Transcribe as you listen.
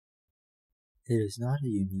It is not a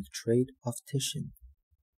unique trait of Titian.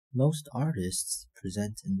 Most artists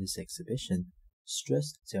present in this exhibition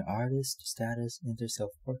stress their artist status in their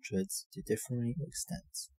self-portraits to differing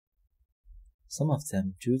extents. Some of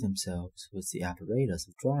them drew themselves with the apparatus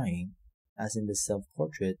of drawing, as in the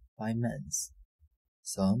self-portrait by Menz.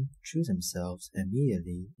 Some drew themselves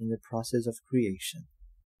immediately in the process of creation.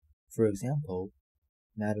 For example,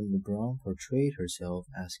 Madame Lebrun portrayed herself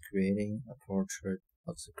as creating a portrait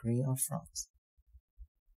of the Queen of France.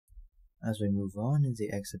 As we move on in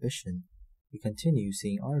the exhibition, we continue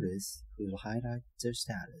seeing artists who highlight their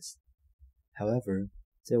status. However,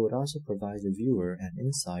 they would also provide the viewer an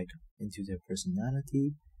insight into their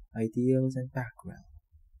personality, ideals, and background.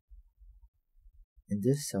 In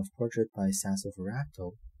this self-portrait by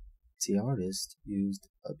Sassoferrato, the artist used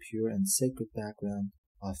a pure and sacred background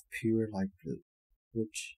of pure light blue,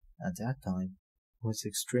 which, at that time, was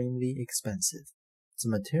extremely expensive.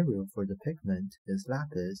 The material for the pigment is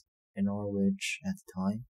lapis, an ore which, at the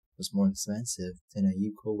time, was more expensive than an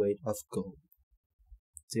equal weight of gold.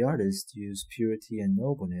 The artist used purity and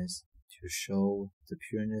nobleness to show the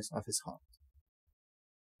pureness of his heart.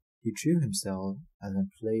 He drew himself as a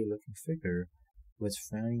play-looking figure with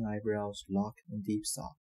frowning eyebrows locked in deep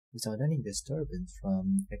thought, without any disturbance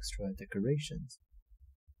from extra decorations.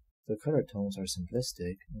 The color tones are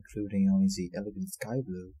simplistic, including only the elegant sky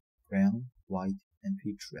blue, brown, white, and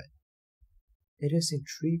peach red. It is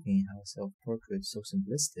intriguing how a self-portrait so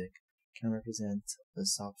simplistic can represent a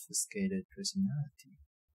sophisticated personality.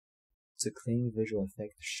 The clean visual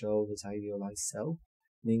effects show his idealized self,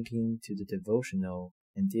 linking to the devotional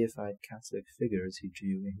and deified Catholic figures he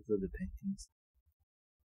drew in his other paintings.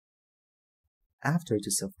 After the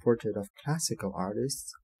self-portrait of classical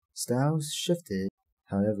artists, styles shifted.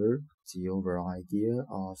 However, the overall idea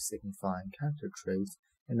of signifying character traits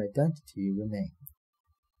and identity remained.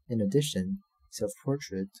 In addition,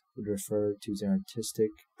 self-portrait would refer to the artistic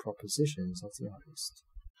propositions of the artist.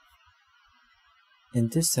 In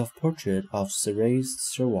this self-portrait of Thérèse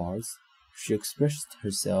Servoise, she expressed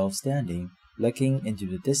herself standing, looking into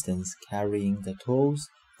the distance, carrying the tools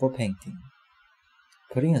for painting.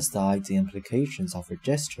 Putting aside the implications of her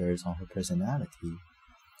gestures on her personality,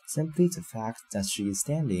 simply the fact that she is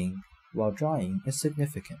standing while drawing is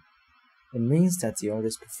significant. It means that the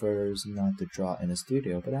artist prefers not to draw in a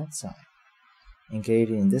studio but outside.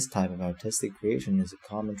 Engaging in this type of artistic creation is a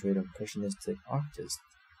common trait of impressionistic artists.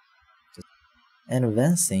 And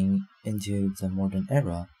advancing into the modern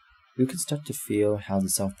era, we can start to feel how the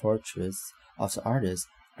self-portraits of the artist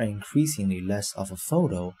are increasingly less of a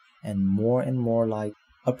photo and more like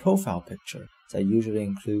a profile picture that usually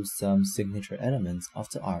includes some signature elements of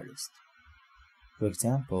the artist. For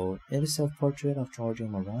example, in the self-portrait of Giorgio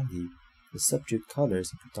Morandi, the subdued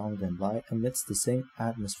colors and predominant light emits the same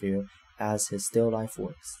atmosphere as his still life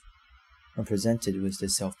works. When presented with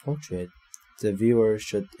this self-portrait, the viewer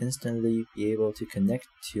should instantly be able to connect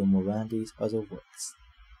to Morandi's other works.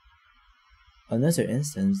 Another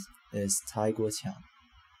instance is Tai Guoqiang.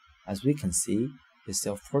 As we can see, his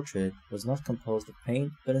self-portrait was not composed of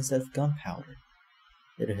paint but instead of gunpowder.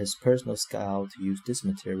 It is his personal style to use this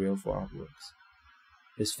material for artworks.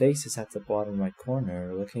 His face is at the bottom right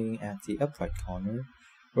corner, looking at the upright corner,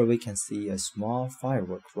 where we can see a small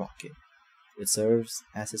firework rocket. It serves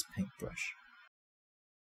as his paintbrush.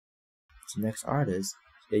 The next artist,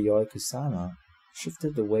 Yayoi Kusama,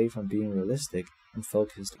 shifted away from being realistic and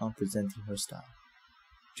focused on presenting her style.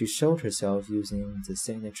 She showed herself using the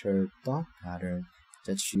signature dot pattern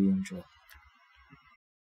that she enjoyed.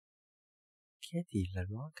 Katie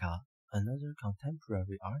LaRocca, another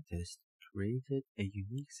contemporary artist, created a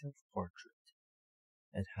unique self-portrait.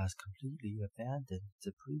 It has completely abandoned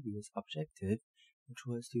the previous objective, which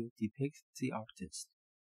was to depict the artist.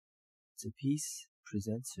 The piece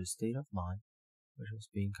presents her state of mind, which was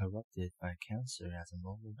being corrupted by cancer at the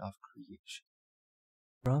moment of creation.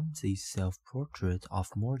 From the self-portrait of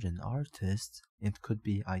modern artists, it could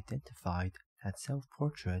be identified that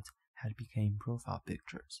self-portraits had become profile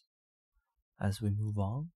pictures. As we move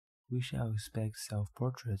on, we shall expect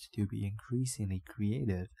self-portraits to be increasingly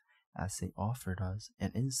creative as they offered us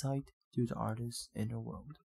an insight to the artist's inner world.